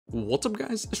What's up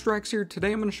guys, Estractz here.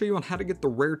 Today I'm going to show you on how to get the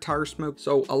rare tire smoke.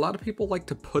 So a lot of people like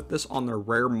to put this on their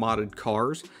rare modded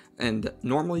cars, and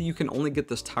normally you can only get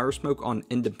this tire smoke on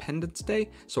Independence Day.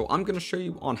 So I'm going to show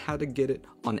you on how to get it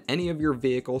on any of your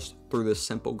vehicles through this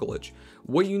simple glitch.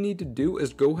 What you need to do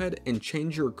is go ahead and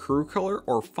change your crew color,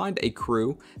 or find a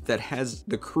crew that has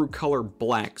the crew color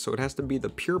black. So it has to be the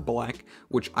pure black,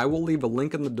 which I will leave a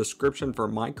link in the description for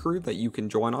my crew that you can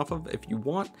join off of if you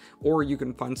want, or you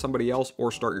can find somebody else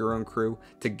or start your own crew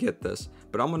to get this.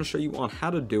 But I'm going to show you on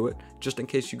how to do it just in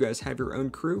case you guys have your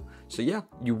own crew. So yeah,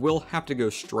 you will have to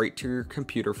go straight to your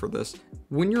computer for this.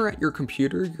 When you're at your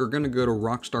computer, you're going to go to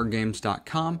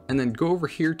rockstargames.com and then go over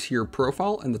here to your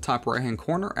profile in the top right hand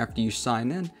corner. After you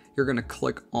sign in, you're going to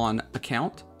click on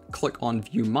account, click on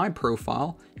view my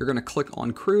profile. You're going to click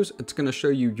on crews. It's going to show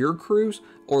you your crews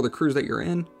or the crews that you're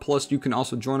in. Plus you can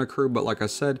also join a crew, but like I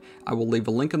said, I will leave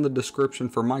a link in the description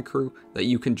for my crew that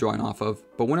you can join off of.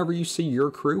 But whenever you see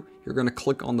your crew, you're going to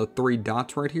click on the three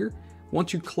dots right here.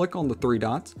 Once you click on the three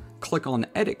dots, click on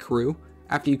edit crew.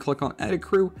 After you click on edit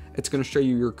crew, it's going to show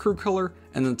you your crew color,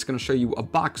 and then it's going to show you a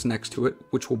box next to it,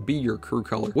 which will be your crew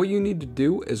color. What you need to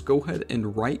do is go ahead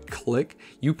and right click.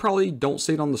 You probably don't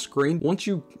see it on the screen. Once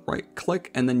you right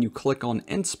click and then you click on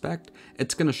inspect,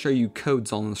 it's going to show you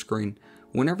codes on the screen.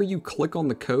 Whenever you click on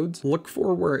the codes, look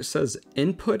for where it says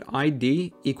input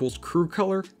ID equals crew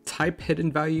color, type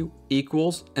hidden value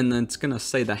equals, and then it's going to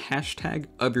say the hashtag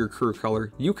of your crew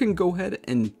color. You can go ahead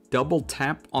and double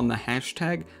tap on the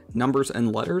hashtag numbers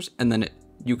and letters, and then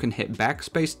you can hit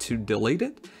backspace to delete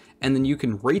it. And then you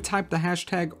can retype the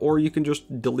hashtag, or you can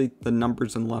just delete the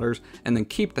numbers and letters and then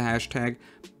keep the hashtag.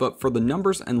 But for the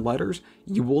numbers and letters,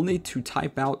 you will need to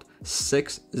type out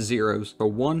 6 zeros. So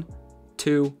 1,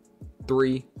 2,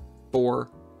 3, 4,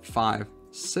 5,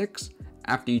 6.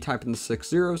 After you type in the 6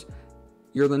 zeros,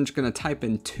 you're then just going to type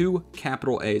in 2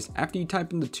 capital A's. After you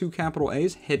type in the 2 capital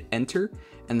A's, hit enter.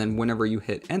 And then whenever you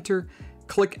hit enter,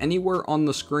 click anywhere on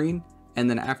the screen. And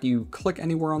then after you click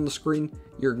anywhere on the screen,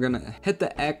 you're going to hit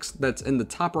the X that's in the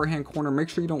top right hand corner. Make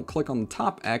sure you don't click on the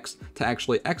top X to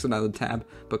actually exit out of the tab,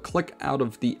 but click out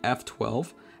of the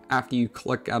F12. After you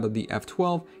click out of the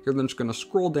F12, you're then just going to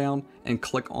scroll down and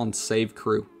click on save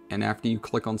crew. And after you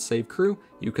click on save crew,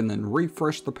 you can then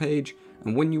refresh the page.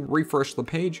 And when you refresh the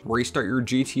page, restart your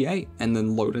GTA and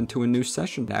then load into a new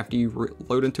session. After you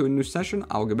load into a new session,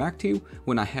 I'll get back to you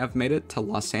when I have made it to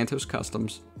Los Santos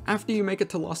Customs. After you make it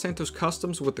to Los Santos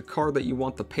Customs with the car that you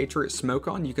want the Patriot smoke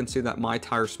on, you can see that my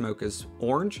tire smoke is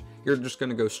orange. You're just going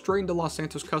to go straight into Los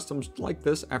Santos Customs like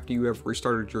this after you have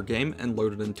restarted your game and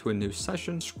loaded into a new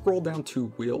session. Scroll down to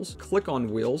wheels, click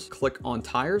on wheels, click on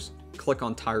tires, click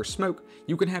on tire smoke.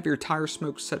 You can have your tire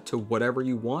smoke set to whatever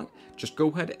you want. Just go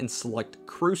ahead and select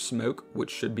crew smoke,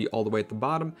 which should be all the way at the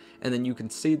bottom, and then you can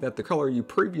see that the color you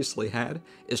previously had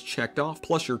is checked off,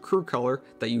 plus your crew color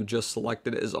that you just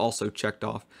selected is also checked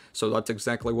off. So that's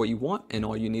exactly what you want, and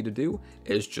all you need to do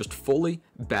is just fully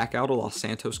back out of Los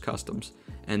Santos Customs,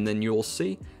 and then you'll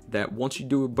see that once you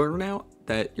do a burnout,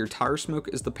 that your tire smoke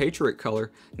is the Patriot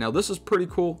color. Now this is pretty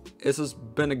cool. This has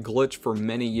been a glitch for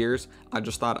many years. I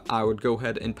just thought I would go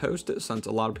ahead and post it since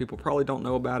a lot of people probably don't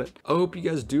know about it. I hope you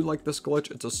guys do like this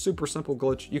glitch. It's a super simple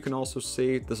glitch. You can also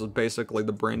see this is basically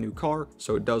the brand new car,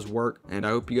 so it does work. And I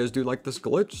hope you guys do like this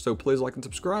glitch, so please like and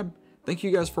subscribe. Thank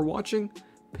you guys for watching.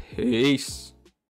 Peace.